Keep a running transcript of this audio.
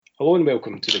Hello and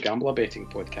welcome to the Gambler Betting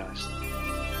Podcast.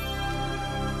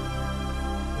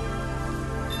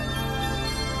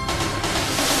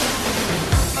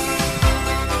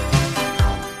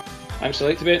 I'm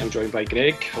Selectibet. I'm joined by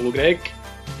Greg. Hello, Greg.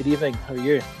 Good evening. How are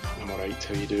you? I'm alright.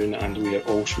 How are you doing? And we are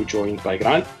also joined by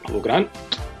Grant. Hello, Grant.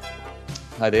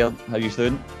 Hi there. How are you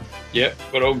doing? Yeah,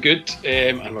 we're all good.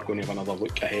 And we're going to have another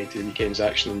look ahead to the weekend's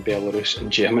action in Belarus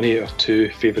and Germany, our two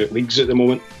favourite leagues at the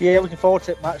moment. Yeah, looking forward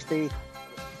to it. Match day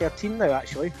 13 now,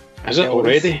 actually. Is it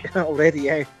already? Already,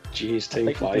 yeah. Jeez,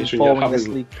 time flies when you're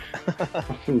having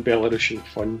Belarusian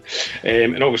fun.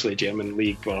 And obviously German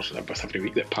league, with every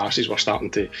week that passes, we're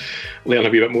starting to learn a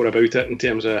wee bit more about it in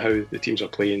terms of how the teams are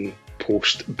playing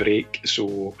post-break.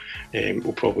 So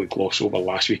we'll probably gloss over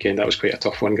last weekend. That was quite a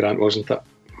tough one, Grant, wasn't it?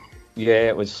 Yeah,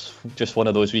 it was just one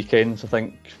of those weekends. I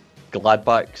think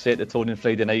Gladbach set the tone on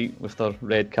Friday night with their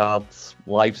red cards.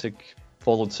 Leipzig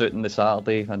followed suit on the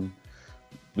Saturday, and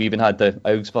we even had the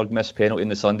Augsburg missed penalty on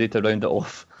the Sunday to round it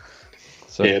off.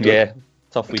 So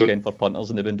tough weekend for punters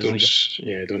in the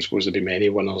Bundesliga. I don't suppose there'd be many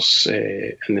winners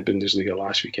in the Bundesliga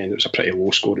last weekend. It was a pretty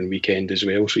low scoring weekend as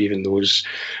well, so even those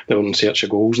that were in search of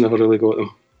goals never really got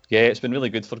them. Yeah, it's been really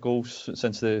good for goals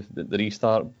since the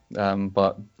restart,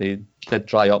 but they did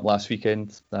dry up last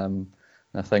weekend.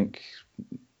 I think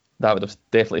that would have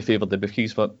definitely favoured the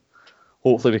bookies, but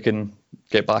hopefully we can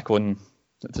get back on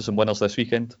to some winners this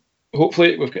weekend.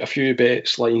 Hopefully we've got a few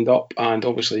bets lined up, and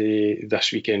obviously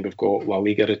this weekend we've got La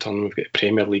Liga return, we've got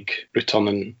Premier League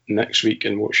returning next week.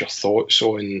 And what's your thoughts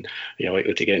on, are you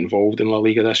likely to get involved in La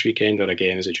Liga this weekend, or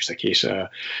again is it just a case of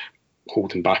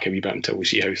holding back a wee bit until we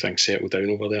see how things settle down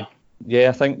over there? Yeah,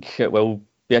 I think it will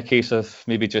be a case of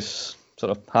maybe just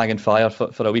sort of hanging fire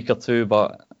for a week or two,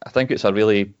 but I think it's a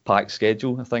really packed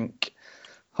schedule. I think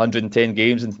 110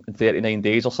 games in 39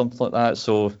 days or something like that,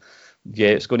 so yeah,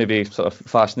 it's going to be sort of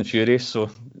fast and furious,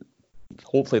 so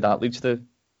hopefully that leads to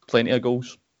plenty of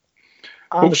goals.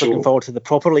 I'm just looking forward to the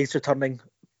proper leagues returning.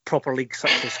 Proper leagues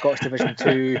such as Scottish Division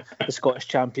 2, the Scottish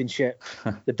Championship,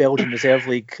 the Belgian Reserve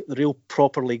League, the real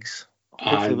proper leagues.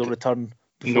 Hopefully they'll return.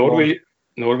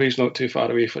 Norway's not too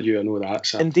far away for you, I know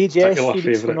that. Indeed, yes. 3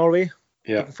 weeks for Norway.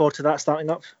 Yeah. Looking forward to that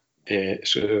starting up.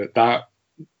 So that,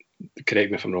 correct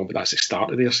me if I'm wrong, but that's the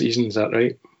start of their season, is that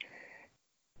right?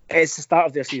 It's the start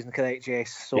of their season, correct,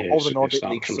 yes. So all the Nordic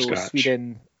leagues, so scratch.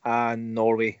 Sweden and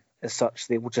Norway as such,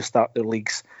 they will just start their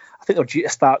leagues. I think they're due to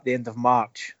start the end of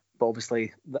March, but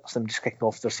obviously that's them just kicking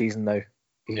off their season now.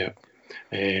 Yeah.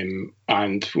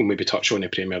 And we'll maybe touch on the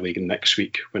Premier League next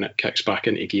week when it kicks back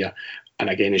into gear. And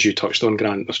again, as you touched on,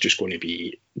 Grant, there's just going to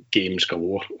be games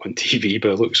galore on TV by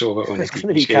the looks of it. On it's going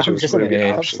to be carnage, isn't it?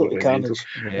 Absolutely carnage.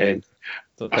 I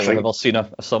think I've never seen a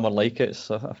summer like it. It's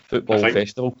a football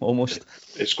festival almost.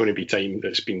 It's going to be time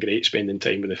that's been great spending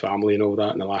time with the family and all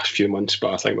that in the last few months,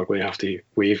 but I think we're going to have to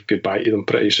wave goodbye to them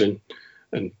pretty soon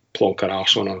and plonk our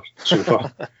arse on a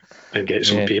sofa and get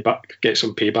some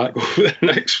payback over the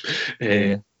next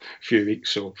few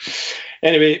weeks. So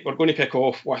anyway, we're going to kick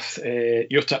off with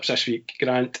your tips this week,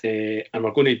 Grant, and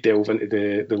we're going to delve into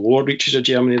the lower reaches of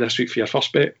Germany this week for your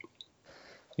first bet.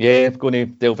 Yeah, I'm going to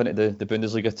delve into the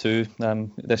Bundesliga too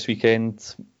this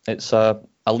weekend. It's a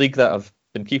league that I've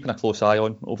been keeping a close eye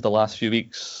on over the last few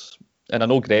weeks, and I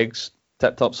know Greg's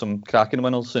tipped up some cracking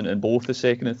winners in both the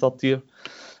second and third tier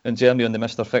in Germany on the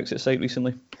Mr. Fix-It site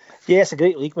recently. Yeah, it's a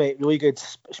great league, mate. Really good,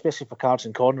 especially for cards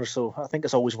and corners. So I think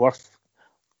it's always worth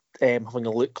having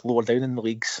a look lower down in the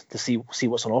leagues to see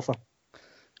what's on offer.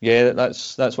 Yeah,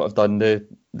 that's what I've done. The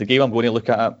game I'm going to look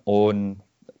at on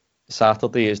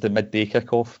Saturday is the midday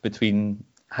kickoff between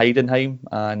Heidenheim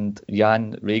and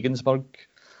Jan Regensburg.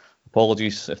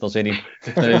 Apologies if there's any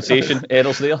pronunciation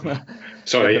errors there.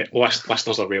 Sorry,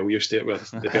 listeners are well used to it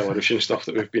with the Belarusian stuff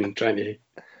that we've been trying to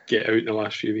get out in the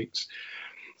last few weeks.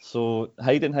 So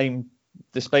Heidenheim,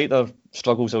 despite their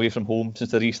struggles away from home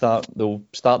since the restart, they'll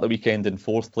start the weekend in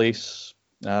 4th place,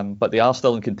 but they are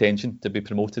still in contention to be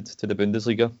promoted to the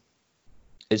Bundesliga.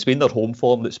 It's been their home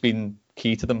form that's been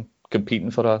key to them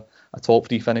competing for a top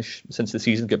 3 finish since the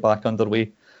season got back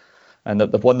underway, and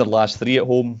they've won their last 3 at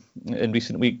home in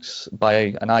recent weeks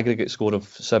by an aggregate score of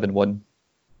 7-1.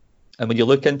 And when you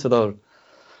look into their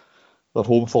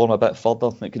home form a bit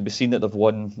further, it can be seen that they've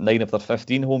won 9 of their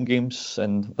 15 home games,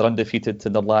 and they're undefeated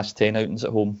in their last 10 outings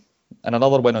at home. And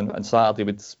another win on Saturday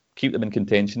would keep them in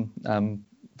contention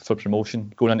for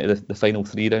promotion going into the final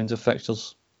 3 rounds of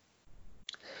fixtures.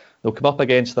 They'll come up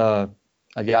against a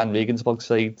Jan Regensburg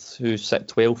side who sit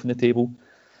 12th in the table,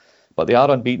 but they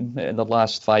are unbeaten in their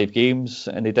last 5 games,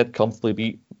 and they did comfortably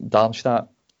beat Darmstadt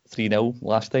 3-0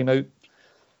 last time out.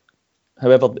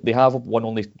 However, they have won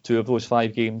only 2 of those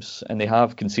 5 games, and they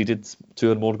have conceded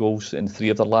 2 or more goals in 3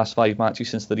 of their last 5 matches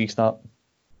since the restart,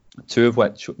 2 of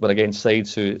which were against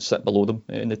sides who sit below them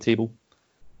in the table.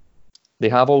 They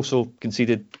have also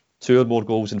conceded 2 or more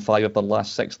goals in 5 of their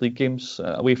last 6 league games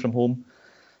away from home,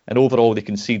 and overall they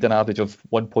concede an average of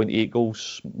 1.8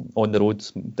 goals on the road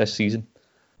this season.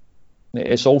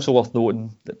 It's also worth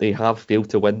noting that they have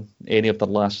failed to win any of their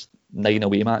last 9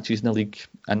 away matches in the league,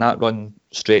 and that run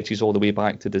stretches all the way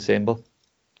back to December.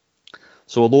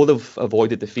 So although they've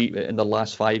avoided defeat in their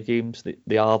last 5 games,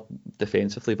 they are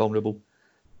defensively vulnerable.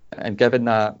 And given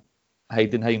that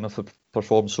Heidenheim have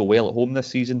performed so well at home this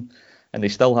season, and they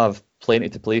still have plenty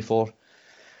to play for,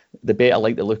 the bet I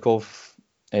like the look of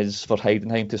is for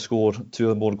Heidenheim to score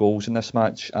 2 or more goals in this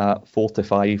match at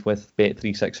 4-5 with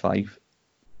Bet365.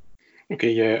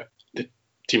 Okay, yeah. The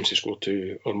teams to score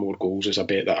 2 or more goals is a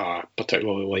bet that I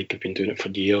particularly like. I've been doing it for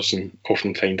years and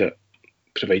often find it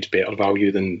provides better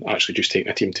value than actually just taking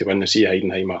a team to win. I see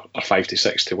Heidenheim are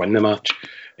 5-6 to win the match,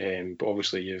 but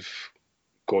obviously you've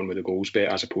gone with the goals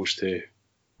bet as opposed to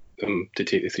them to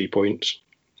take the 3 points.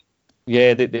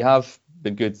 Yeah, they have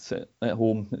been good at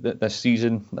home this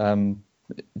season.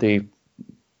 They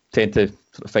tend to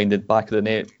sort of find the back of the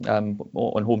net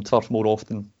on home turf more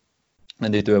often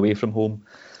than they do away from home,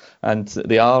 and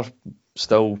they are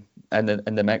still in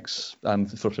the mix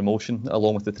for promotion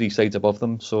along with the 3 sides above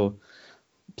them. So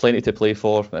plenty to play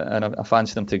for, and I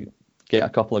fancy them to get a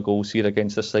couple of goals here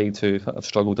against the side who have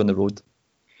struggled on the road.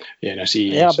 Yeah, and I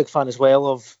see. Yeah, I'm a big fan as well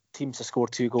of teams to score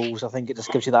 2 goals. I think it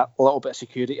just gives you that little bit of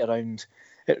security around.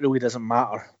 It really doesn't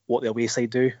matter what the away side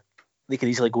do. They can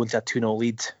easily go into a 2-0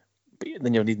 lead, but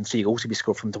then you're needing 3 goals to be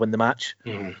scored from to win the match.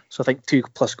 Mm-hmm. So I think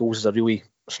 2+ goals is a really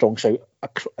strong shout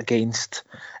against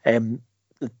the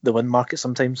win market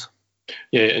sometimes.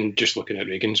 Yeah, and just looking at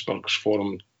Regensburg's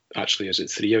form, actually is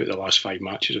it 3 out of the last 5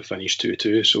 matches have finished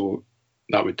 2-2, so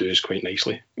that would do us quite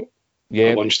nicely. Yeah,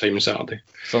 at lunchtime on Saturday.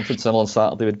 Something similar on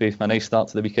Saturday would be a nice start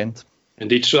to the weekend.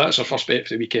 Indeed, so that's our first bet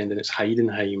for the weekend, and it's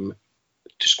Heidenheim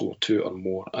to score 2 or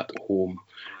more at home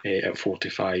at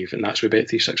 4-5, and that's with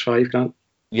Bet365, Grant?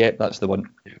 Yeah, that's the one.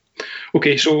 Yeah.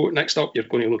 Okay, so next up you're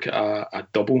going to look at a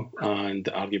double, and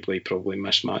arguably probably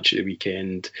missed match of the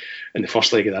weekend. And the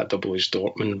first leg of that double is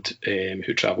Dortmund,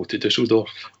 who travel to Dusseldorf.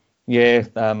 Yeah,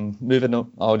 moving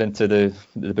on into the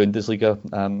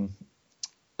Bundesliga.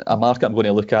 A market I'm going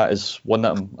to look at is one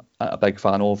that I'm a big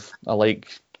fan of. I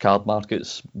like card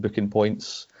markets, booking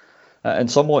points.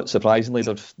 And somewhat surprisingly,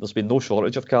 there's been no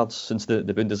shortage of cards since the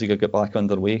Bundesliga got back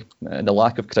underway. And the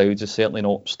lack of crowds has certainly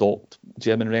not stopped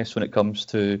German refs when it comes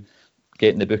to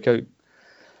getting the book out.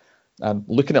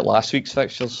 Looking at last week's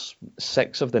fixtures,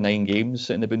 6 of the 9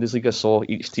 games in the Bundesliga saw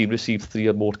each team receive 3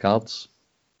 or more cards.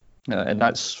 And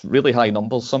that's really high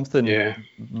numbers, something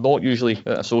not usually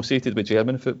associated with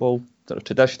German football.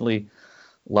 Traditionally,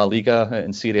 La Liga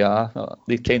and Serie A,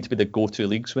 they tend to be the go-to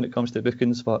leagues when it comes to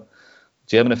bookings, but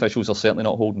German officials are certainly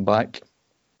not holding back.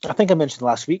 I think I mentioned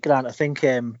last week, Grant, I think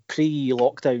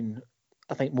pre-lockdown,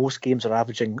 I think most games are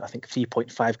averaging,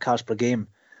 3.5 cards per game.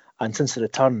 And since the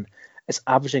return, it's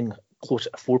averaging close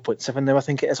to 4.7 now, I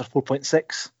think it is, or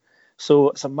 4.6. So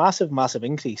it's a massive, massive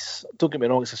increase. Don't get me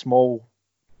wrong, it's a small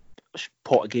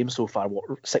pot of games so far,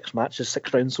 6 matches,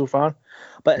 6 rounds so far,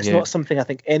 but it's not something I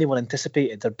think anyone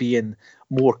anticipated there being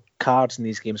more cards in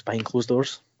these games behind closed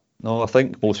doors. No, I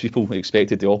think most people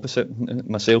expected the opposite,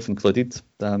 myself included.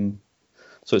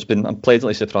 So I'm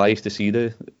pleasantly surprised to see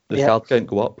the card count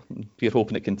go up. We're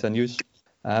hoping it continues.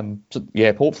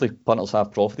 Hopefully punters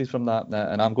have profited from that,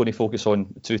 and I'm going to focus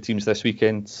on 2 teams this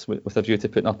weekend with a view to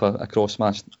putting up a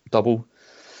cross-match double.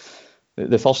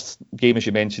 The first game, as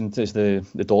you mentioned, is the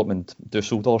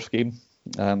Dortmund-Dusseldorf game.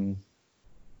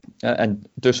 And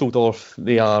Dusseldorf,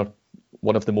 they are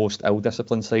one of the most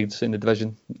ill-disciplined sides in the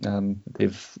division.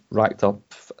 They've racked up,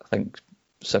 I think,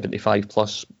 75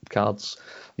 plus cards,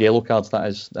 yellow cards that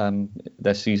is,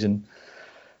 this season.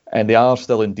 And they are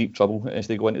still in deep trouble as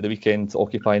they go into the weekend,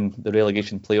 occupying the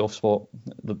relegation playoff spot.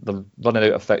 They're running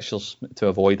out of fixtures to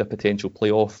avoid a potential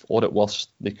playoff, or at worst,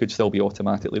 they could still be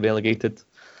automatically relegated.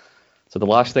 So the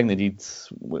last thing they need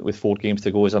with 4 games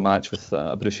to go is a match with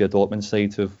a Borussia Dortmund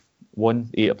side who've won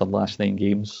 8 of their last 9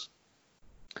 games.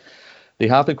 They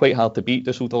have been quite hard to beat,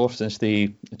 Dusseldorf, since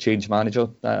they changed manager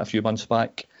a few months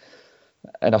back.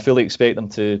 And I fully expect them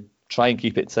to try and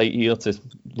keep it tight here, to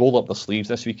roll up their sleeves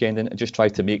this weekend and just try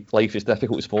to make life as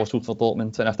difficult as possible for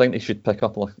Dortmund. And I think they should pick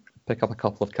up a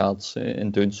couple of cards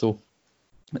in doing so.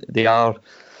 They are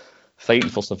fighting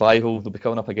for survival. They'll be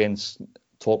coming up against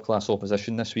top-class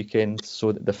opposition this weekend.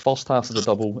 So the first half of the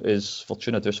double is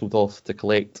Fortuna Dusseldorf to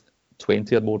collect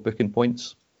 20 or more booking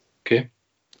points. Okay.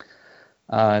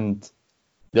 And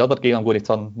the other game I'm going to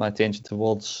turn my attention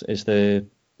towards is the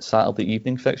Saturday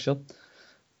evening fixture.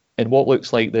 In what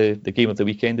looks like the game of the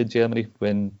weekend in Germany,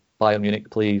 when Bayern Munich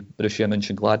play Borussia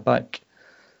Mönchengladbach.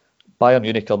 Bayern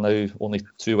Munich are now only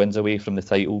 2 wins away from the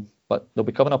title, but they'll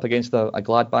be coming up against a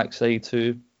Gladbach side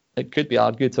who it could be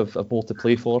argued have more to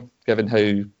play for, given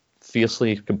how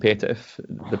fiercely competitive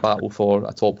the battle for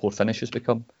a top 4 finish has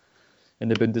become in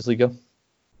the Bundesliga.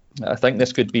 I think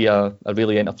this could be a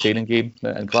really entertaining game,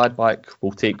 and Gladbach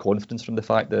will take confidence from the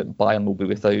fact that Bayern will be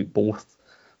without both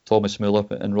Thomas Müller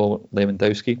and Robert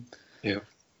Lewandowski. Yeah.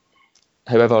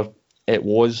 However, it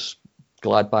was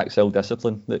Gladbach's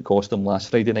ill-discipline that cost them last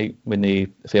Friday night when they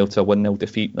fell to a 1-0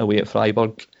 defeat away at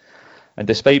Freiburg. And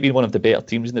despite being one of the better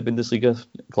teams in the Bundesliga,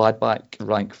 Gladbach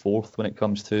rank 4th when it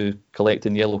comes to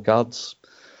collecting yellow cards.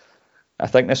 I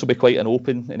think this will be quite an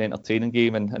open and entertaining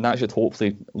game, and that should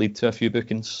hopefully lead to a few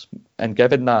bookings. And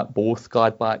given that both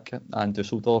Gladbach and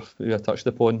Dusseldorf, who I touched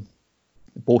upon,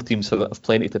 both teams have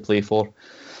plenty to play for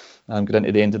going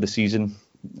into the end of the season.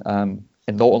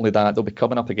 And not only that, they'll be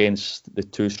coming up against the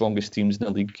 2 strongest teams in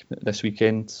the league this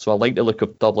weekend. So I like the look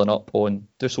of doubling up on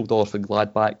Dusseldorf and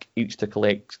Gladbach, each to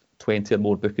collect 20 or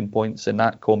more booking points, and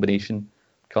that combination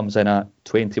comes in at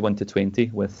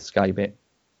 21-20 with Sky Bet.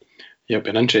 Yeah, it'll be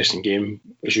an interesting game,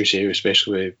 as you say,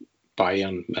 especially with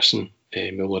Bayern missing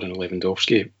Müller and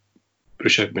Lewandowski.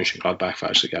 Borussia Mönchengladbach have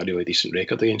actually got a really decent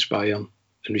record against Bayern.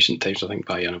 In recent times, I think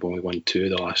Bayern have only won 2 of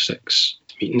the last 6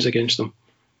 meetings against them.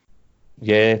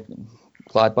 Yeah,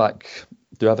 Gladbach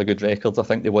do have a good record. I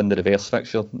think they won the reverse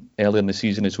fixture earlier in the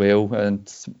season as well,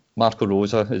 and Marco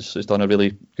Rosa has done a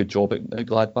really good job at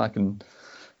Gladbach, and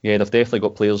yeah, they've definitely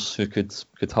got players who could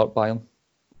hurt Bayern.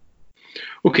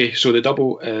 Okay, so the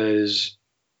double is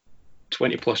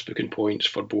 20 plus booking points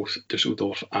for both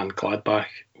Dusseldorf and Gladbach,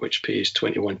 which pays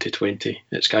 21-20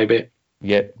 at Sky Bet.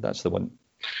 Yeah, that's the one.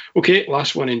 Okay,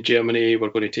 last one in Germany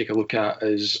we're going to take a look at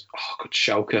is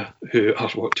Schalke, who are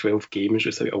 12 games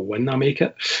without a win, I make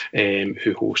it,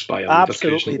 who host Bayern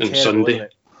Leverkusen on Sunday.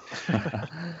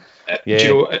 Yeah. Do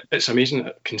you know, it's amazing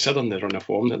considering the run of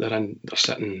form that they're in. They're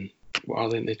sitting, what are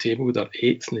they in the table? They're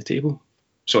 8th in the table.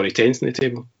 Sorry, 10th in the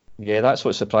table. Yeah, that's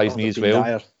what surprised me as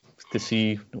well, to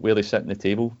see where they sit in the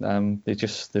table.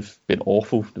 They've been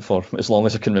awful for as long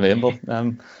as I can remember.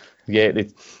 Yeah,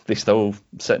 they still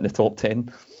sit in the top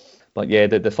 10. But yeah,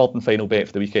 the third and final bet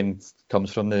for the weekend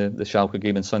comes from the Schalke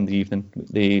game on Sunday evening.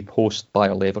 They host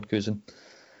Bayer Leverkusen.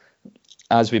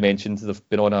 As we mentioned, they've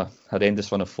been on a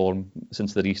horrendous run of form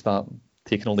since the restart,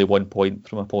 taking only 1 point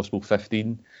from a possible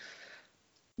 15.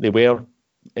 They were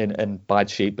in bad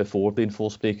shape before the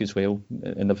enforced break as well,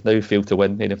 and they've now failed to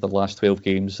win any of their last 12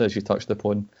 games, as you touched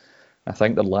upon. I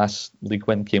think their last league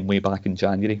win came way back in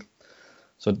January.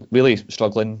 So really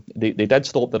struggling. They did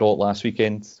stop the rot last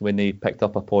weekend when they picked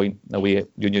up a point away at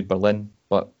Union Berlin,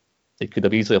 but they could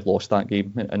have easily have lost that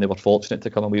game, and they were fortunate to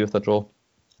come away with a draw.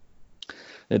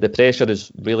 The pressure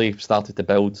has really started to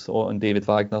build on David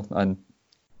Wagner, and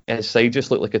his side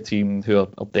just look like a team who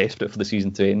are desperate for the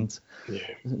season to end,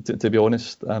 to be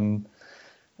honest.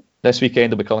 This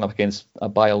weekend they'll be coming up against a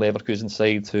Bayer Leverkusen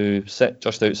side who sit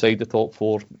just outside the top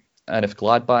 4. And if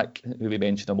Gladbach, who we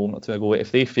mentioned a moment or two ago,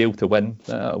 if they fail to win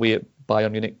away at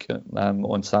Bayern Munich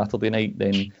on Saturday night,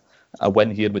 then a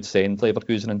win here would send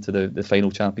Leverkusen into the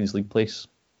final Champions League place.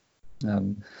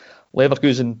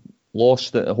 Leverkusen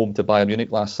lost at home to Bayern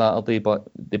Munich last Saturday, but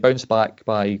they bounced back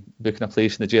by booking a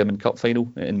place in the German Cup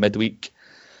final in midweek,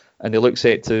 and they look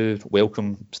set to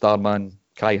welcome starman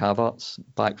Kai Havertz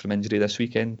back from injury this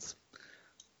weekend.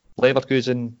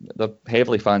 Leverkusen, they're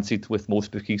heavily fancied with most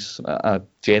bookies, a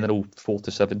general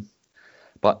 4-7,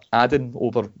 but adding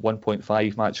over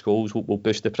 1.5 match goals will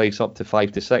boost the price up to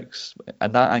 5-6,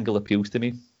 and that angle appeals to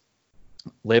me.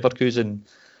 Leverkusen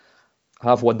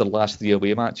have won their last 3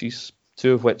 away matches,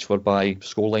 2 of which were by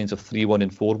scorelines of 3-1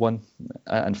 and 4-1,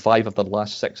 and 5 of their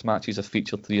last 6 matches have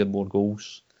featured 3 or more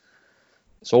goals.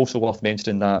 It's also worth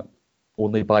mentioning that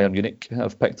only Bayern Munich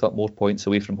have picked up more points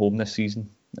away from home this season,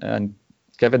 and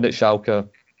given that Schalke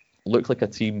look like a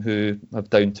team who have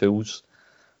down tools,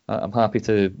 I'm happy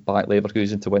to back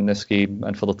Leverkusen to win this game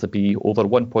and for there to be over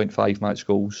 1.5 match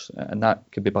goals, and that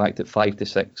could be backed at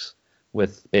 5-6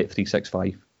 with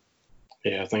Bet365.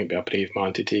 Yeah, I think it'd be a brave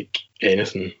man to take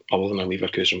anything other than a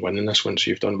Leverkusen winning this one,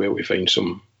 so you've done well to find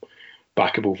some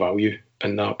backable value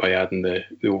in that by adding the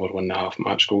over 1.5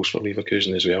 match goals for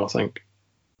Leverkusen as well, I think.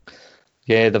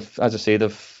 Yeah,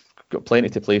 they've got plenty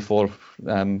to play for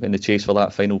in the chase for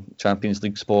that final Champions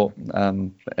League spot,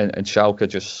 and Schalke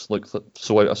just look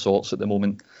so out of sorts at the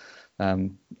moment.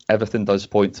 Everything does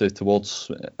point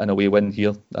towards an away win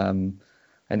here.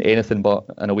 and anything but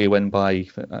an away win by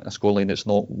a scoreline that's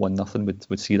not 1-0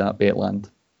 would see that bet land.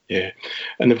 Yeah,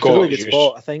 and they've It's a got really good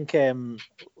spot. I think.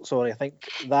 I think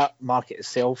that market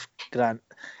itself, Grant,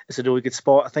 is a really good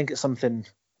spot. I think it's something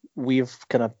we've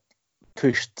kind of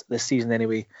pushed this season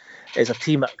anyway. Is a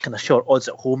team at kind of short odds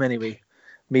at home anyway,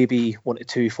 maybe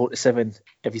 1-2, 4-7.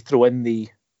 If you throw in the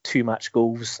 2 match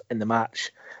goals in the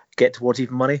match, get towards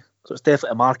even money. So it's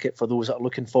definitely a market for those that are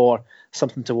looking for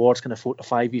something towards kind of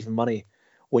 4-5 even money.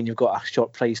 When you've got a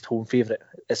short priced home favourite,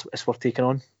 it's worth taking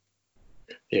on.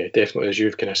 Yeah, definitely, as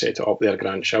you've kind of set it up there,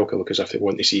 Grant. Schalke look as if they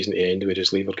want the season to end, whereas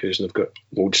Leverkusen have got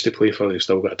loads to play for. They've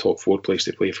still got a top 4 place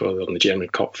to play for. They're in the German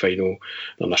Cup final.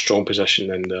 They're in a strong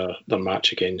position in their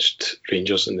match against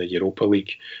Rangers in the Europa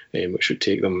League, which would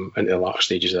take them into the latter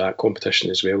stages of that competition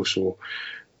as well. So,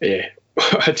 yeah,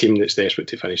 a team that's desperate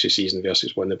to finish the season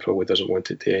versus one that probably doesn't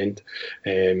want it to end.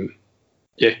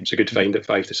 Yeah, it's a good find at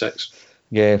 5-6.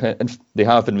 Yeah, and they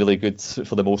have been really good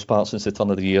for the most part since the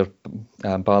turn of the year,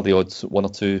 bar the odds 1 or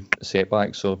 2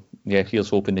 setbacks. So, yeah, here's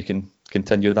hoping they can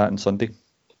continue that on Sunday.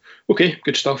 Okay,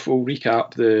 good stuff. We'll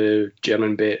recap the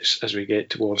German bets as we get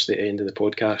towards the end of the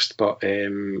podcast. But,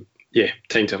 yeah,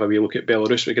 time to have a wee look at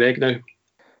Belarus with Greg now.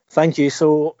 Thank you.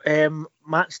 So,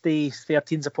 match day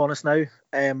 13's upon us now.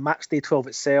 Match day 12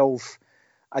 itself,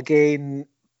 again,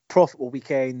 profitable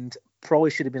weekend.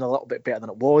 Probably should have been a little bit better than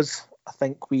it was. I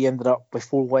think we ended up with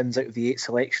 4 wins out of the 8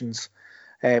 selections.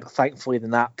 But thankfully, the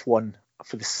NAP won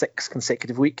for the 6th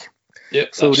consecutive week.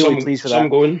 Yep, so really pleased with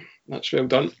that. Going. That's well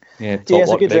done. Yeah,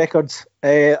 it's a good record.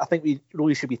 I think we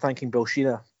really should be thanking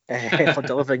Belshina for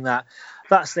delivering that.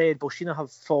 That said, Belshina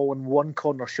have fallen 1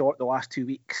 corner short the last 2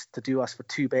 weeks to do us for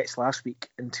 2 bets last week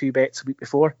and 2 bets a week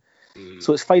before.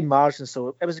 So it's fine margin.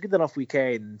 So it was a good enough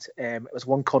weekend. It was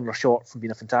 1 corner short from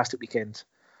being a fantastic weekend.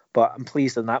 But I'm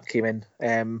pleased the NAP came in.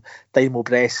 Dynamo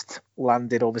Brest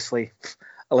landed, obviously,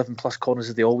 11 plus corners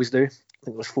as they always do. I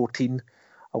think it was 14.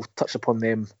 I'll touch upon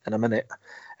them in a minute.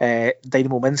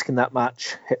 Dynamo Minsk in that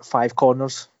match hit 5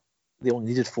 corners. They only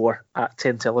needed 4 at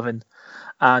 10-11.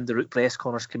 And the Rook Brest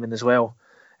corners came in as well.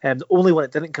 The only one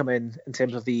that didn't come in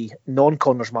terms of the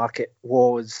non-corners market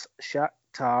was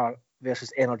Shakhtar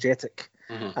versus Energetic.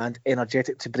 And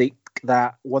Energetic to break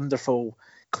that wonderful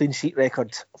clean sheet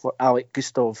record for Alec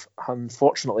Gustov.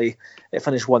 Unfortunately, it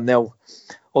finished 1-0.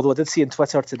 Although I did see on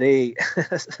Twitter today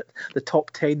the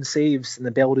top 10 saves in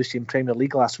the Belarusian Premier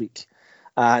League last week,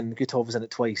 and Gutov was in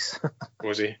it twice.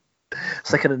 Was he?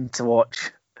 Sickening to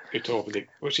watch. Gutov,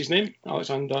 what's his name?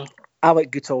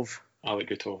 Alec Gutov. Alec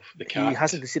Gutov, the cat. He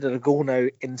hasn't conceded a goal now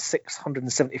in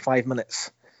 675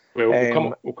 minutes.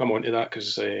 Well, we'll come on to that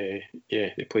because they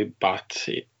play Bat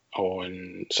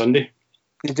on Sunday.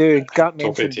 They do. Grant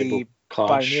mentioned the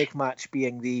Bayern Munich match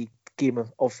being the game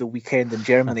of the weekend in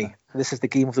Germany. This is the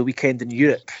game of the weekend in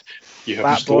Europe.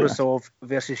 Borisov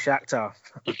versus Shakhtar.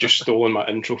 You've just stolen my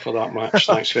intro for that match.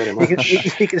 Thanks very much.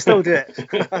 you can still do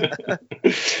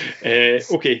it.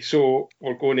 Okay, so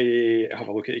we're going to have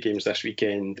a look at the games this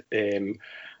weekend. And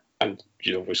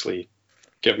you obviously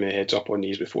give me a heads up on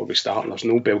these before we start. And there's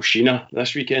no Belshina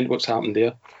this weekend. What's happened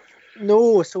there?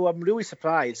 No, so I'm really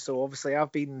surprised. So obviously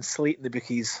I've been slating the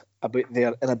bookies about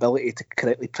their inability to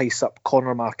correctly price up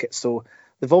corner markets. So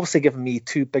they've obviously given me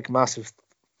 2 big massive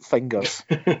fingers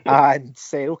and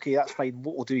said, okay, that's fine.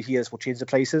 What we'll do here is we'll change the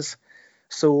prices.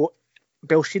 So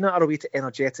Belshina are away to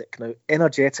Energetic. Now,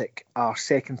 Energetic are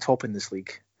second top in this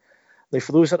league. Now,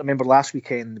 for those that remember last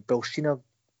weekend, Belshina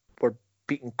were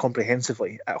beaten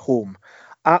comprehensively at home.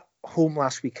 At home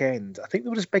last weekend, I think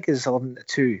they were as big as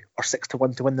 11-2 or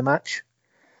 6-1 to win the match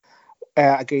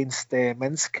against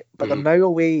Minsk. But they're now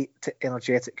away to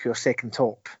Energetic, who are second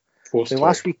top. Fourth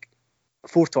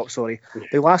top, sorry. Yeah.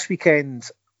 The last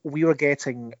weekend, we were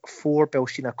getting 4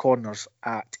 Belshina corners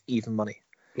at even money.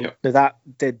 Yep. Now, that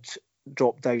did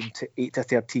drop down to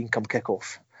 8-13 come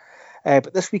kickoff.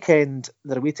 But this weekend,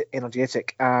 they're away to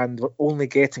Energetic, and we're only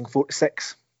getting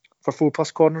 4-6 for 4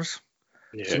 plus corners.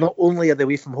 Yeah. So not only are they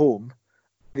away from home,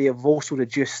 they have also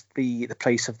reduced the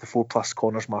price of the 4 plus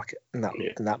corners market in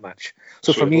that match.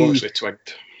 So for me,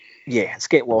 it's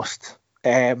get lost.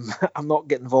 I'm not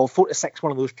getting involved. 4-6,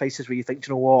 one of those prices where you think,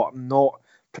 you know what, I'm not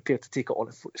prepared to take it on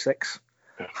at 4-6.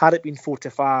 Yeah. Had it been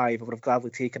 4-5, I would have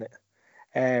gladly taken it.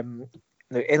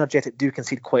 Now, Energetic do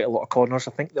concede quite a lot of corners.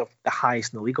 I think they're the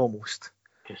highest in the league almost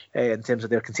in terms of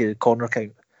their conceded corner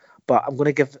count. But I'm going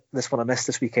to give this one a miss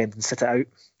this weekend and sit it out.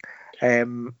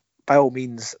 By all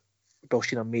means,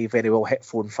 Belshina may very well hit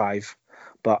 4 and 5,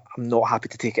 but I'm not happy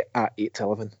to take it at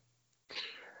 8-11.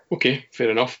 Okay, fair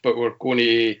enough. But we're going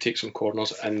to take some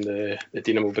corners in the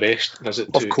Dynamo Brest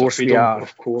visit to Of course we Torpedo. are.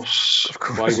 Of course.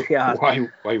 We are.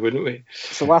 Why wouldn't we?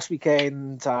 So last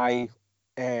weekend I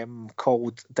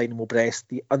called Dynamo Brest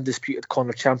the undisputed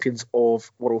corner champions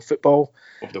of world football.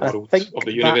 Of the world, of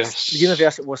the universe. The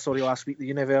universe it was, last week, the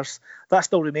universe. That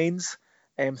still remains.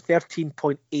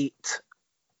 13.8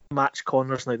 match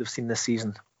corners now they've seen this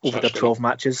season over their 12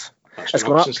 matches. It's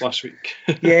gone up since last week.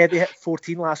 Yeah, they hit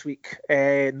 14 last week.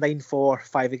 9 for,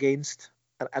 5 against.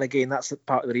 And again, that's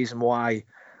part of the reason why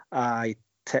I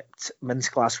tipped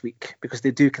Minsk last week, because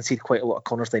they do concede quite a lot of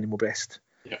corners, Dynamo Brest.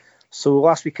 Yeah. So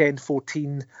last weekend,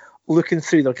 14. Looking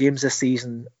through their games this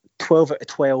season, 12 out of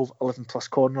 12, 11 plus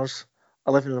corners.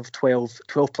 11 of 12,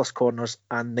 12 plus corners.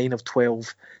 And 9 of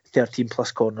 12, 13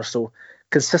 plus corners. So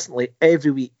consistently,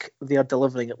 every week, they are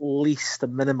delivering at least a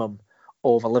minimum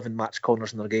of 11 match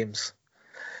corners in their games.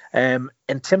 In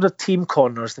terms of team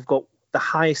corners, they've got the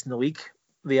highest in the league.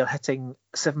 They are hitting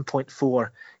 7.4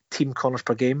 team corners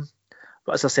per game.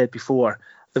 But as I said before,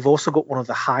 they've also got one of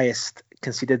the highest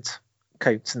conceded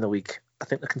counts in the league. I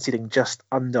think they're conceding just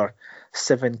under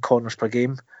 7 corners per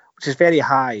game, which is very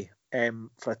high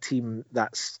for a team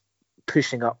that's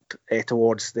pushing up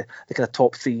towards the kind of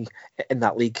top 3 in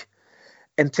that league.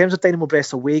 In terms of Dynamo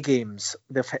Brest away games,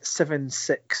 they've hit 7,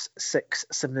 6, 6,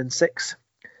 7 and 6.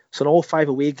 So in all 5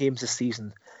 away games this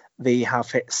season, they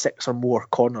have hit 6 or more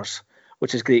corners,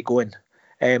 which is great going.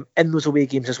 In those away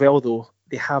games as well, though,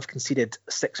 they have conceded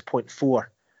 6.4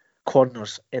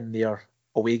 corners in their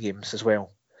away games as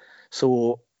well.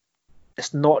 So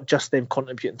it's not just them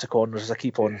contributing to corners, as I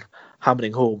keep on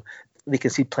hammering home. They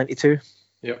concede plenty too.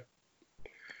 Yep.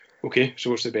 Okay, so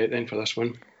what's the bet then for this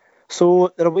one?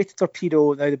 So they're away to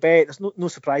Torpedo. Now the bet, there's no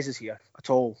surprises here at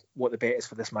all what the bet is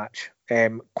for this match.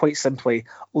 Quite simply,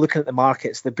 looking at the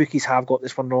markets, the bookies have got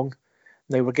this one wrong.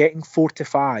 Now we're getting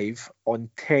 4-5 on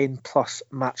 10 plus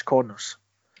match corners.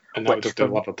 And that would have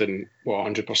delivered in,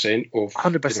 100% of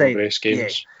 100% Brest games?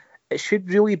 Yeah. It should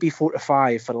really be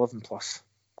 4-5 for 11 plus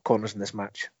corners in this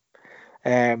match.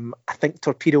 I think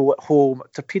Torpedo at home,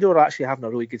 Torpedo are actually having a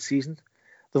really good season.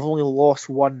 They've only lost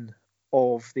 1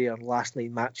 of their last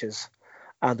 9 matches,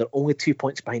 and they're only 2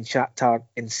 points behind Shakhtar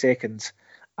in second,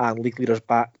 and league leaders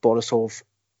back Borisov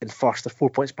in first. They're 4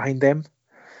 points behind them.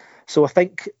 So I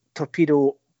think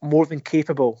Torpedo more than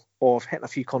capable of hitting a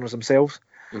few corners themselves.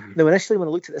 Mm-hmm. Now, initially when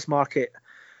I looked at this market,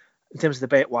 in terms of the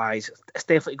bet wise, it's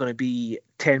definitely going to be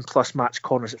 10 plus match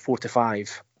corners at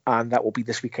 4-5, and that will be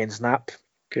this weekend's nap.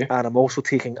 Okay. And I'm also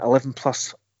taking 11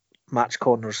 plus match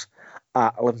corners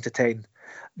at 11-10.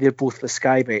 They're both the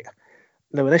Sky bet.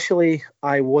 Now, initially,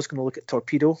 I was going to look at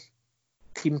Torpedo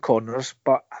team corners,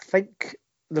 but I think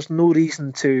there's no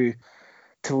reason to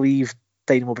leave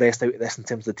Dynamo Brest out of this in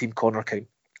terms of the team corner count.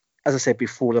 As I said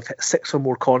before, they've hit 6 or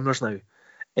more corners now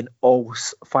in all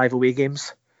 5 away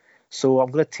games. So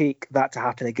I'm going to take that to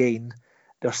happen again.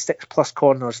 There are 6 plus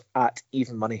corners at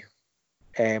even money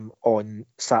on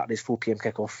Saturday's 4 p.m.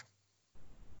 kickoff.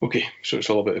 Okay, so it's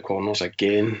all about the corners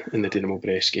again in the Dynamo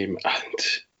Brest game.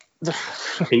 And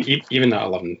I mean, even that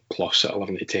 11 plus at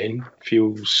 11-10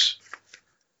 feels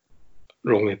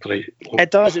wrongly played. It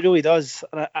does, it really does.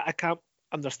 And I can't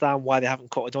understand why they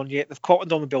haven't caught it on yet. They've caught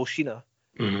it on with Belshina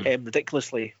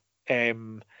ridiculously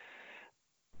in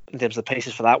terms of the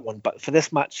prices for that one. But for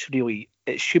this match, really,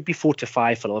 it should be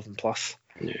 4-5 for 11 plus.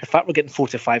 Yeah. The fact we're getting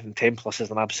 4-5 and 10 plus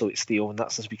is an absolute steal, and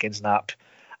that's this weekend's nap,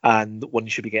 and one you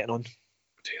should be getting on.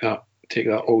 Take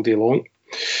that all day long.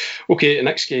 Okay, the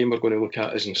next game we're going to look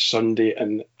at is on Sunday,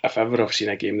 and if ever I've seen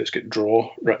a game that's got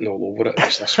draw written all over it,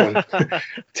 it's this one.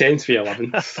 10th v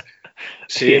 11th.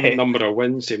 Same number of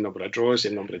wins, same number of draws,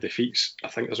 same number of defeats. I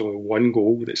think there's only 1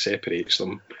 goal that separates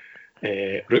them.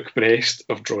 Rook Brest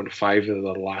have drawn 5 of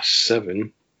their last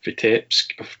 7.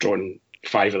 Vitebsk have drawn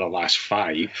 5 of their last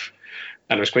 5.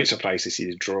 And I was quite surprised to see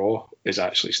the draw is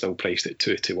actually still priced at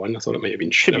 2-1. I thought it might have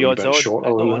been shorter odds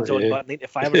than about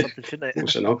 95 or something, shouldn't it?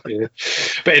 Close enough, yeah.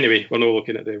 But anyway, we're not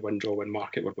looking at the win-draw-win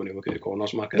market. We're going to look at the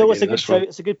corners market. No, it's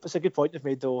a good point you've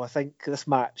made, though. I think this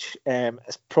match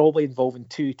is probably involving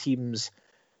 2 teams,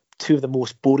 2 of the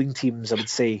most boring teams, I would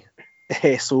say,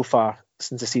 so far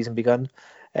since the season begun.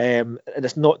 And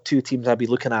it's not 2 teams I'd be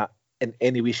looking at in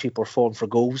any way, shape, or form for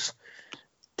goals.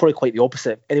 Probably quite the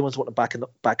opposite. If anyone's wanting to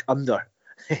back under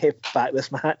back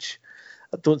this match,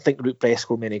 I don't think Rook Brest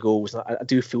score many goals. I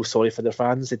do feel sorry for their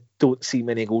fans. They don't see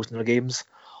many goals in their games.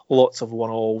 Lots of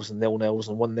 1-1s and 0-0s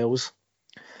and 1-0s.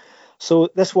 So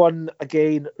this one,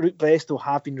 again, Rook Brest though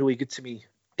have been really good to me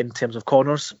in terms of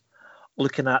corners.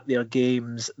 Looking at their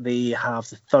games, they have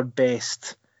the 3rd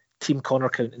best team corner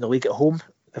count in the league at home.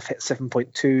 They've hit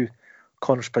 7.2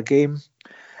 corners per game.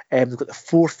 They've got the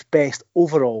 4th best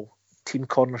overall team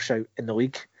corner shout in the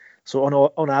league. So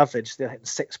on average, they're hitting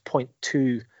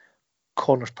 6.2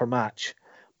 corners per match.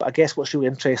 But I guess what's really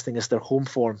interesting is their home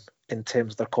form in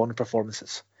terms of their corner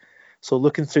performances. So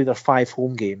looking through their 5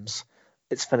 home games,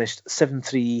 it's finished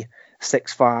 7-3,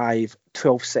 6-5,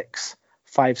 12-6,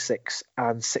 5-6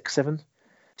 and 6-7.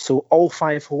 So all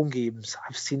 5 home games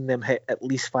have seen them hit at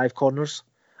least 5 corners,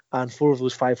 and 4 of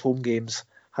those 5 home games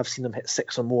have seen them hit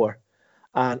 6 or more.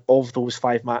 And of those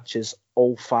 5 matches,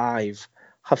 all 5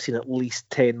 have seen at least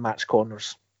 10 match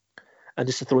corners. And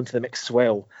just to throw into the mix as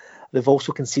well, they've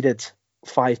also conceded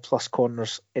 5+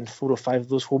 corners in 4 or 5 of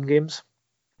those home games.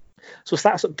 So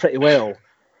stacks up pretty well.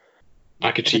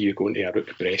 I could see you going to a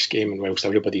Rook Brest game, and whilst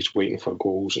everybody's waiting for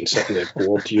goals and sitting at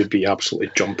board, you'd be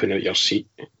absolutely jumping out your seat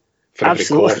for every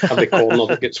corner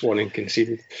that gets won and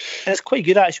conceded. And it's quite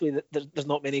good actually that there's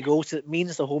not many goals. It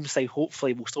means the home side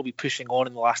hopefully will still be pushing on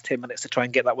in the last 10 minutes to try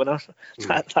and get that winner.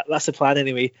 That's the plan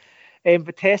anyway.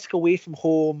 Vitesse away from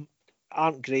home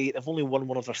aren't great. They've only won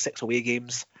one of their 6 away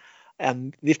games.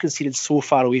 They've conceded so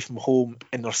far away from home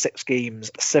in their 6 games,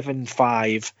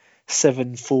 7-5,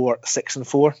 7-4,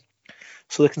 6-4.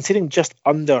 So they're conceding just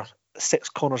under 6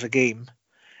 corners a game,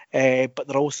 but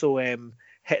they're also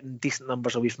hitting decent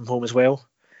numbers away from home as well.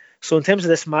 So in terms of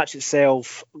this match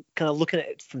itself, kind of looking at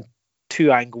it from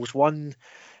 2 angles. One,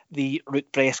 the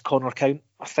Rook Brest corner count.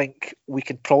 I think we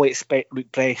could probably expect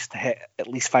Rook Brest to hit at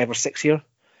least 5 or 6 here.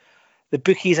 The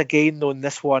bookies, again, though, in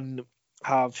this one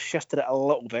have shifted it a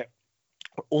little bit.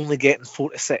 We're only getting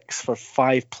 4-6 for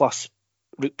 5+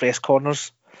 Rook Brest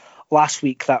corners. Last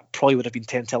week, that probably would have been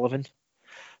 10-11.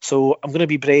 So I'm going to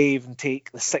be brave and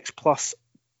take the 6+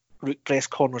 Rook Brest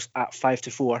corners at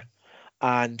 5-4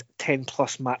 and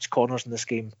 10+ match corners in this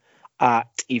game at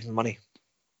even money.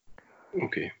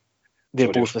 Okay.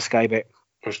 They're both with Sky Bet.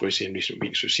 I was going to say in recent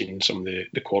weeks we've seen some of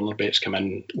the corner bets come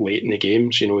in late in the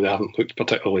games. They haven't looked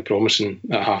particularly promising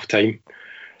at half time.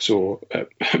 So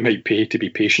it might pay to be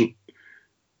patient.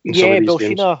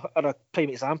 Belshina are a prime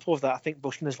example of that. I think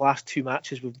Belshina's last 2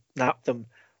 matches, we've napped them.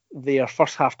 Their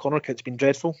first half corner count's been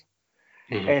dreadful.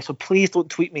 Mm-hmm. So please don't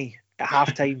tweet me at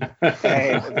half time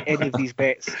when any of these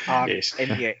bets are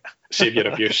in yet. Save your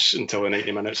abuse until the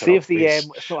 90 minutes. Save the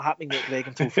it's not happening yet, Greg,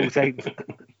 until full time.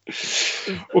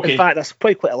 Okay. In fact, that's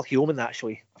probably quite a lucky omen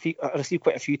actually. I received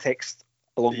quite a few texts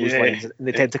along those lines, and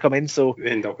they tend to come in, so they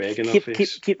end up begging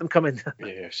keep them coming.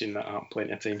 Yeah, I've seen that happen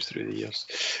plenty of times through the years.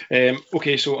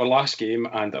 Okay, so our last game,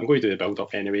 and I'm going to do the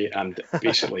build-up anyway, and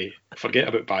basically forget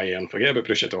about Bayern, forget about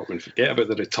Borussia Dortmund, forget about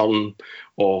the return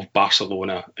of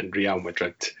Barcelona and Real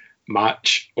Madrid.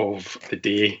 Match of the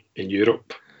day in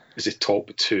Europe is the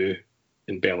top 2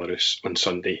 in Belarus on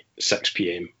Sunday, 6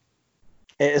 p.m.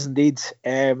 It is indeed,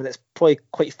 and it's probably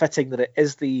quite fitting that it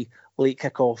is the late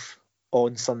kickoff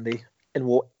on Sunday in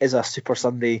what is a Super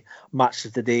Sunday, match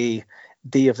of the day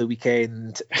of the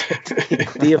weekend,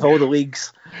 day of all the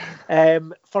leagues.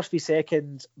 First v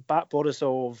second, Bat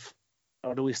Borisov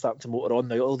are really starting to motor on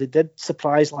now. Although they did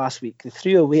surprise last week. They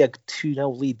threw away a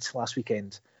 2-0 lead last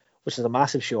weekend, which is a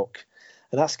massive shock.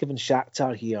 And that's given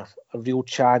Shakhtar here a real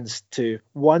chance to,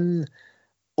 one,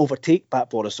 overtake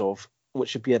Bat Borisov,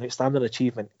 which would be an outstanding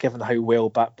achievement given how well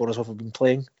Bat Borisov have been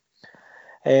playing.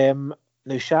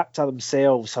 Now, Shakhtar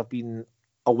themselves have been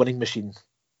a winning machine.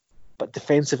 But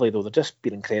defensively, though, they've just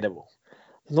been incredible.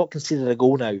 They've not conceded a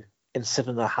goal now in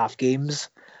 7.5 games.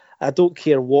 I don't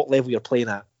care what level you're playing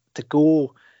at. To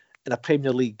go in a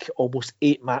Premier League almost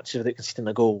 8 matches without conceding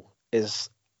a goal is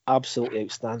absolutely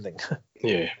outstanding.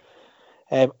 Yeah.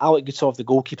 Alek Gutov, the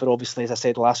goalkeeper, obviously, as I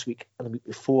said last week and the week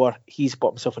before, he's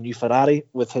bought himself a new Ferrari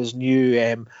with his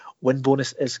new win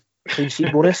bonus is clean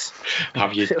sheet bonus.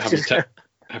 Have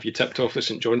you tipped off the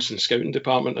St Johnstone scouting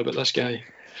department about this guy?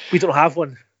 We don't have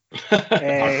one.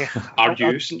 Are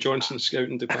you St Johnstone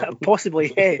scouting department?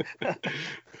 Possibly, yeah.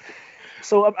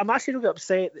 So I'm actually really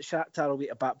upset that Shakhtar will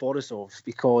beat a Bat Borisov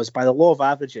because by the law of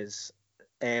averages,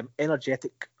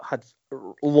 Energetic had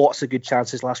lots of good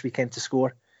chances last weekend to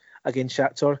score against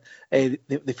Shakhtar.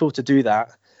 They failed to do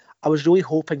that. I was really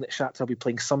hoping that Shakhtar would be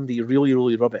playing somebody really,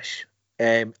 really rubbish.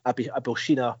 A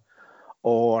Belshina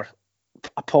or,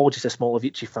 apologies to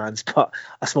Smolovici fans, but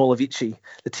a Smolovici,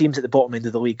 the teams at the bottom end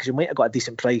of the league, because you might have got a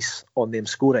decent price on them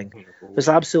scoring. There's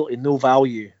absolutely no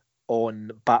value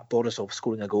on Bat Borisov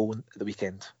scoring a goal at the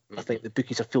weekend. I think the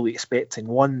bookies are fully expecting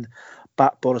one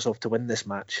Bat Borisov to win this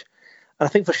match. And I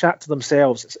think for Shakhtar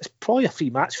themselves, it's probably a free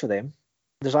match for them.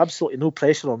 There's absolutely no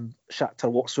pressure on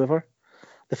Shakhtar whatsoever.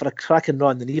 They've had a cracking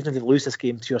run, and even if they lose this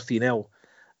game 2 or 3-0,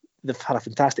 they've had a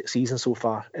fantastic season so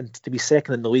far. And to be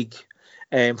second in the league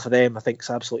for them, I think is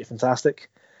absolutely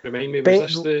fantastic. Remind me, was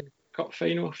this the cup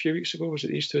final a few weeks ago? Was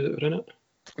it these two that were in it?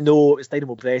 No, it's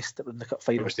Dynamo Brest that were in the cup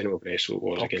final. It was Dynamo Brest, so it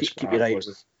was against keep you right.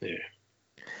 wasn't it?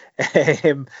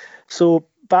 Yeah. So,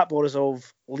 Bat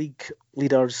Borisov, league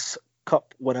leaders,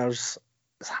 cup winners.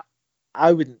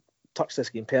 I wouldn't touch this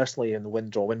game personally in the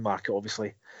win-draw-win market,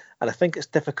 obviously. And I think it's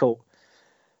difficult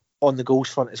on the goals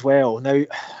front as well. Now,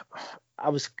 I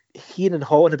was hearing and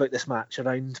hawing about this match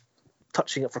around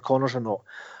touching it for corners or not.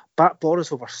 Bat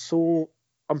Borisov are so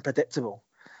unpredictable.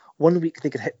 One week they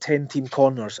could hit 10 team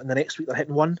corners and the next week they're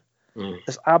hitting one.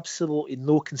 There's absolutely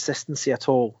no consistency at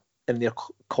all in their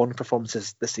corner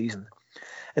performances this season.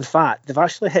 In fact, they've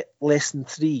actually hit less than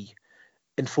 3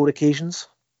 in 4 occasions.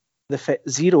 They've hit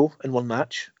 0 in one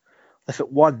match, they've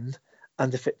hit 1,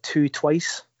 and they've hit 2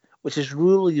 twice, which is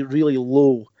really, really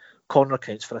low corner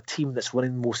counts for a team that's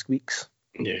winning most weeks.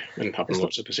 Yeah, and having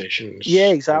lots of possessions. Yeah,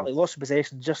 exactly. Lots of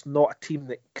possessions, just not a team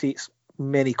that creates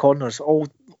many corners.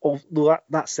 Although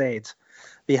that said,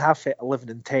 they have hit 11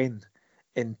 and 10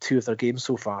 in 2 of their games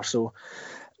so far. So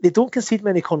they don't concede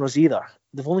many corners either.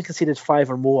 They've only conceded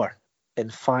 5 or more in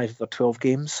 5 of their 12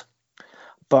 games.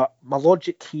 But my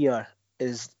logic here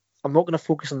is I'm not going to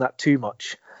focus on that too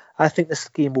much. I think this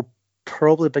game will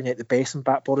probably bring out the best in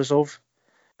Bat Borisov.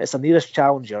 It's the nearest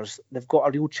challengers. They've got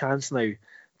a real chance now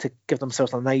to give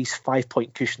themselves a nice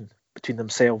 5-point cushion between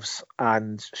themselves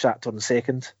and Shakhtar in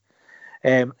second.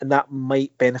 And that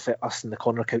might benefit us in the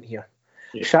corner count here.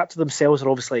 Yeah. Shakhtar themselves are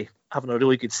obviously having a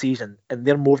really good season, and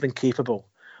they're more than capable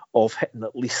of hitting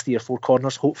at least 3 or 4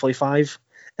 corners, hopefully 5.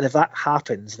 And if that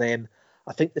happens, then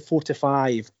I think the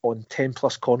 4-5 on 10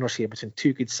 plus corners here between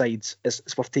 2 good sides is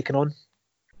worth taking on.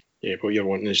 Yeah, what you're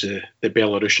wanting is the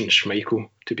Belarusian Schmeichel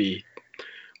to be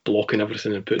blocking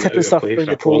everything and putting tipping it out of play for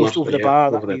the post over the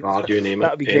bar. Over the bar, you name it.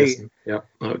 That'd be great. Yeah,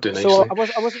 that would do nicely. So I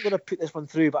wasn't going to put this one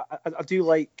through, but I do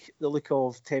like the look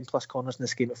of 10 plus corners in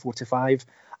this game at 4-5.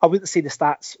 I wouldn't say the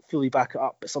stats fully back it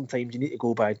up, but sometimes you need to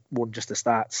go by more than just the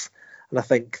stats. And I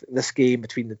think this game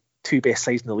between the 2 best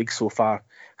sides in the league so far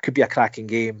could be a cracking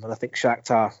game, and I think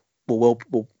Shakhtar will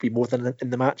be more than in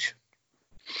the match.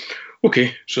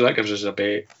 Okay, so that gives us a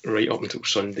bet right up until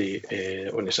Sunday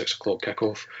on the 6 o'clock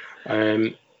kickoff.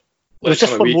 There's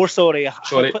just one more, sorry. I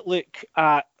had a quick look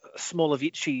at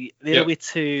Smolovici. They're away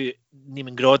to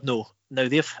Neiman Grodno. Now,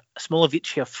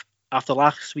 Smolovici, after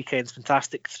last weekend's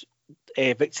fantastic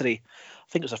victory, I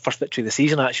think it was their first victory of the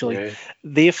season, actually,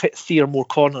 they've hit 3 or more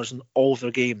corners in all of their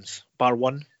games, bar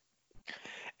 1,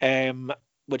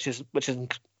 which is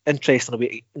interesting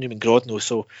away to Neiman Grodno.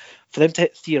 So for them to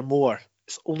hit 3 or more,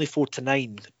 it's only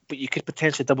 4-9, but you could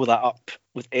potentially double that up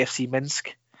with FC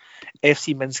Minsk.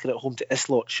 FC Minsk are at home to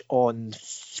Isloch on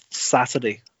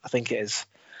Saturday, I think it is,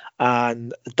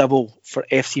 and the double for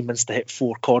FC Minsk to hit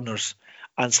 4 corners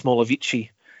and Smolovici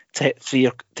to hit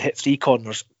 3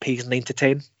 corners pays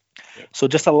 9-10. Yeah. So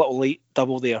just a little late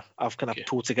double there I've kind of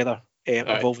pulled together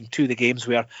involving 2 of the games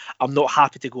where I'm not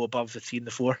happy to go above the 3 and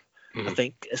the 4. Mm-hmm. I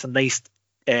think it's a nice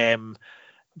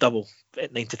double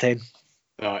at 9-10.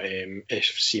 That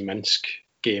FC Minsk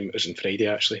game is on Friday,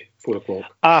 actually, 4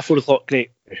 o'clock. 4 o'clock,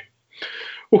 great. Yeah.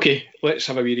 Okay, let's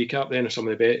have a wee recap then of some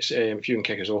of the bets. If you can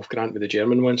kick us off, Grant, with the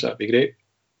German ones, that'd be great.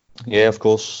 Yeah, of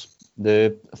course.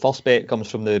 The first bet comes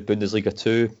from the Bundesliga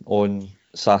 2 on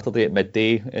Saturday at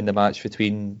midday in the match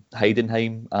between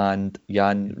Heidenheim and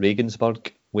Jan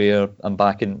Regensburg, where I'm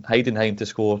backing Heidenheim to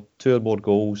score 2 or more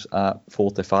goals at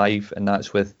 4-5, and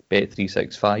that's with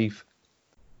Bet365.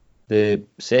 The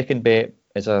second bet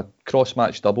is a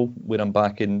cross-match double where I'm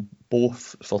backing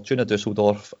both Fortuna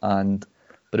Düsseldorf and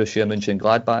Borussia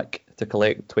Mönchengladbach to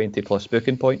collect 20 plus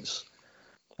booking points,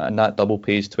 and that double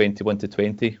pays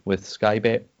 21-20 with Sky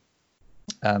Bet.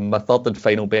 My third and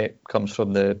final bet comes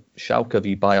from the Schalke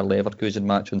v Bayer Leverkusen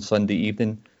match on Sunday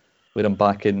evening, where I'm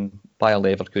backing Bayer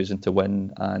Leverkusen to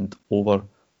win and over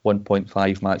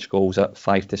 1.5 match goals at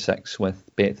 5-6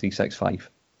 with Bet365.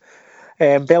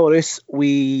 Belarus,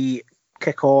 we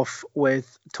kick off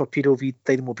with Torpedo v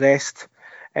Dynamo Brest,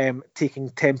 taking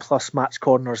 10 plus match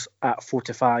corners at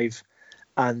 4-5,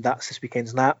 and that's this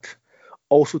weekend's nap.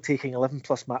 Also taking 11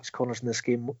 plus match corners in this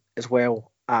game as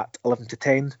well at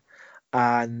 11-10,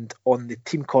 and on the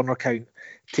team corner count,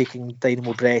 taking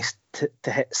Dynamo Brest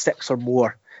to hit 6 or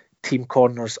more team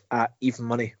corners at even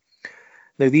money.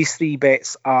 Now, these 3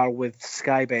 bets are with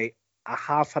Sky Bet. I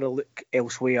have had a look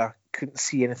elsewhere, couldn't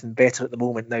see anything better at the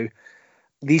moment. Now,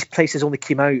 these prices only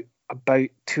came out about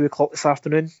 2 o'clock this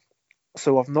afternoon,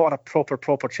 so I've not had a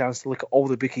proper chance to look at all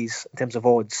the bookies in terms of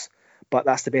odds, but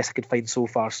that's the best I could find so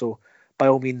far. So by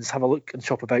all means, have a look and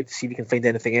shop about to see if you can find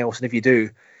anything else, and if you do,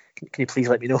 can you please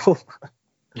let me know?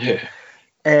 Yeah.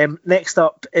 Next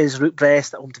up is Rook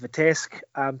Brest at home to Vitesse.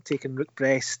 I'm taking Rook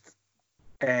Brest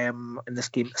in this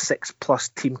game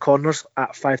 6+ team corners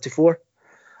at 5-4,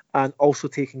 and also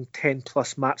taking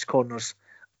 10+ match corners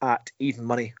at even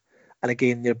money. And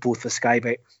again, they're both with Sky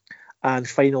Bet. And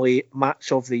finally,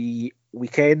 match of the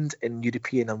weekend in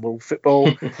European and world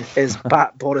football is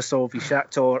Bat Borisov v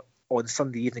Shakhtar on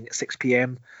Sunday evening at 6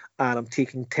 p.m. And I'm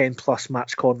taking 10+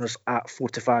 match corners at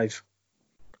 4-5.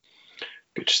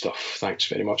 Good stuff. Thanks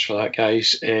very much for that,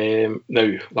 guys.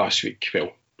 Now, last week,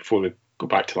 well, before we go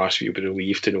back to last week, you'll be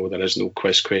relieved to know there is no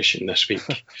quiz question this week.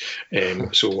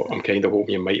 So I'm kind of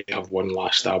hoping you might have one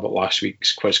last stab at last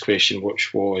week's quiz question,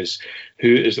 which was,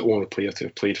 who is the only player to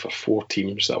have played for 4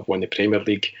 teams that have won the Premier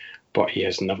League, but he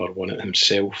has never won it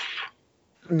himself?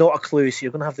 Not a clue, so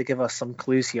you're going to have to give us some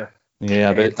clues here.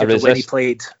 Yeah, but I when he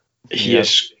played. He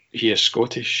is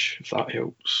Scottish, if that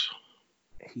helps.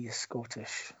 He is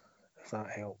Scottish, if that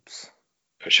helps.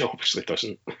 Which obviously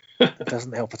doesn't. It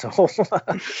doesn't help at all.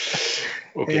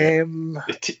 Okay.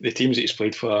 The teams that he's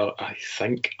played for, I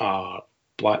think, are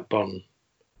Blackburn,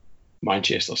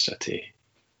 Manchester City,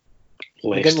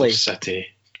 Leicester McGinley. City,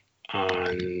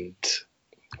 and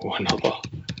another.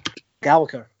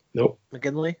 Gallagher. Nope.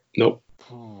 McGinley. Nope.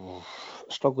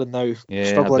 Struggling now. Yeah,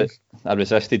 Struggling. I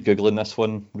resisted Googling this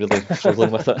one, really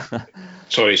struggling with it.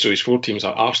 Sorry, so his 4 teams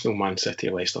are Arsenal, Man City,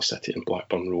 Leicester City, and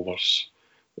Blackburn Rovers.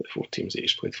 The 4 teams that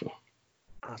he's played for.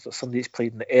 So somebody who's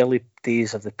played in the early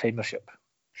days of the Premiership.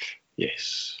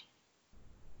 Yes.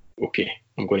 Okay,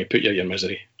 I'm going to put you in your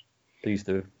misery. Please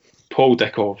do. Paul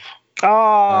Dickov.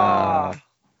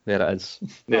 There it is.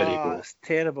 There you go. It's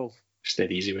terrible. It's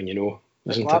dead easy when you know,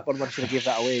 isn't Blackburn one should have gave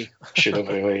that away. Should have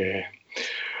really.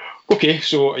 Okay,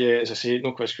 so yeah, as I say,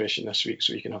 no quiz question this week,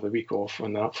 so you can have the week off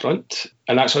on that front.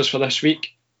 And that's us for this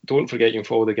week. Don't forget you can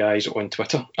follow the guys on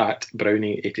Twitter at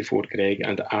Browning84Greg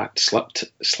and at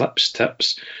Slips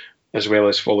Tips, as well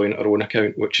as following our own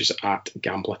account, which is at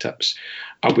Gambler Tips.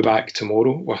 I'll be back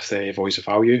tomorrow with Voice of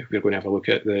Value. We're going to have a look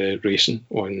at the racing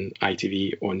on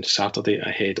ITV on Saturday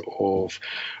ahead of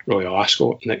Royal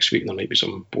Ascot next week. There might be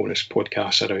some bonus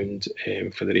podcasts around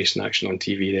for the racing action on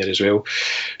TV there as well.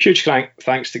 Huge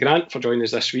thanks to Grant for joining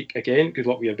us this week again. Good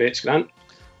luck with your bets, Grant.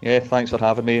 Yeah, thanks for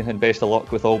having me, and best of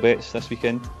luck with all bets this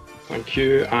weekend. Thank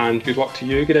you, and good luck to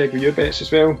you, Greg, with your bets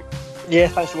as well. Yeah,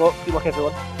 thanks a lot. Good luck,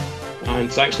 everyone.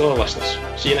 And thanks to all our listeners.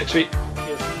 See you next week.